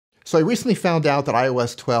So I recently found out that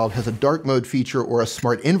iOS 12 has a dark mode feature or a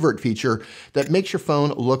Smart Invert feature that makes your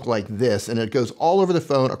phone look like this, and it goes all over the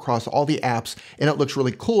phone across all the apps, and it looks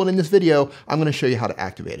really cool. And in this video, I'm gonna show you how to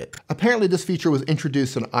activate it. Apparently this feature was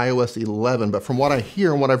introduced in iOS 11, but from what I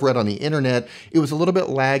hear and what I've read on the internet, it was a little bit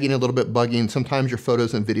lagging, a little bit buggy, and sometimes your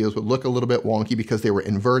photos and videos would look a little bit wonky because they were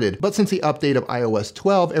inverted. But since the update of iOS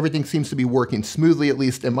 12, everything seems to be working smoothly, at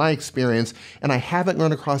least in my experience, and I haven't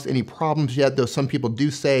run across any problems yet, though some people do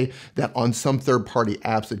say that on some third-party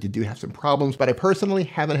apps that you do have some problems, but I personally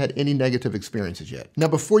haven't had any negative experiences yet. Now,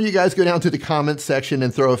 before you guys go down to the comments section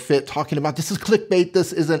and throw a fit talking about this is clickbait,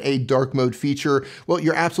 this isn't a dark mode feature, well,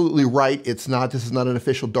 you're absolutely right, it's not. This is not an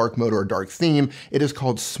official dark mode or a dark theme. It is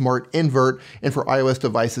called Smart Invert, and for iOS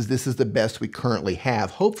devices, this is the best we currently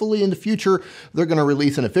have. Hopefully in the future, they're gonna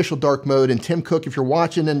release an official dark mode, and Tim Cook, if you're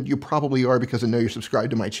watching, and you probably are because I know you're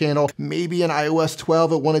subscribed to my channel, maybe in iOS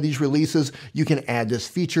 12 at one of these releases, you can add this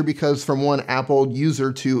feature, because from one Apple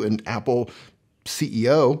user to an Apple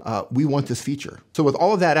CEO, we want this feature. So with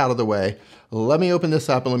all of that out of the way, let me open this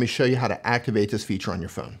up and let me show you how to activate this feature on your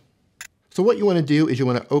phone. So what you want to do is you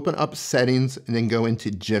want to open up Settings and then go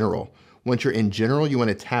into General. Once you're in General, you want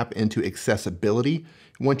to tap into Accessibility.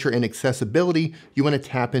 Once you're in Accessibility, you want to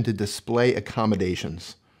tap into Display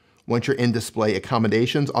Accommodations. Once you're in Display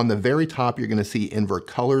Accommodations, on the very top, you're going to see Invert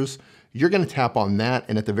Colors. You're going to tap on that,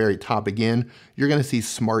 and at the very top again, you're going to see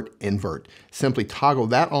Smart Invert. Simply toggle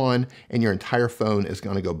that on, and your entire phone is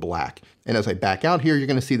going to go black. And as I back out here, you're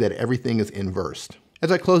going to see that everything is inversed.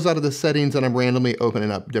 As I close out of the settings and I'm randomly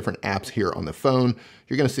opening up different apps here on the phone,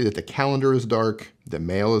 you're going to see that the calendar is dark, the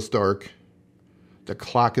mail is dark, the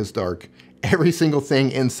clock is dark, every single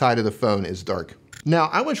thing inside of the phone is dark.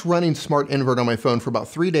 Now, I was running Smart Invert on my phone for about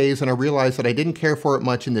 3 days, and I realized that I didn't care for it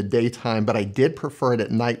much in the daytime, but I did prefer it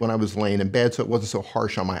at night when I was laying in bed so it wasn't so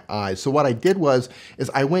harsh on my eyes. So what I did was,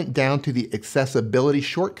 I went down to the accessibility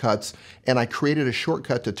shortcuts, and I created a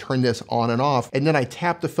shortcut to turn this on and off, and then I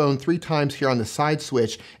tapped the phone 3 times here on the side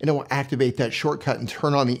switch, and it will activate that shortcut and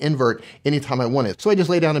turn on the invert anytime I want it. So I just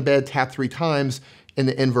lay down in bed, tap 3 times, and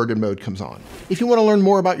the inverted mode comes on. If you want to learn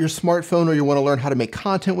more about your smartphone or you want to learn how to make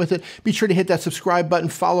content with it, be sure to hit that subscribe button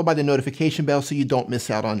followed by the notification bell so you don't miss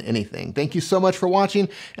out on anything. Thank you so much for watching,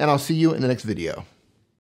 and I'll see you in the next video.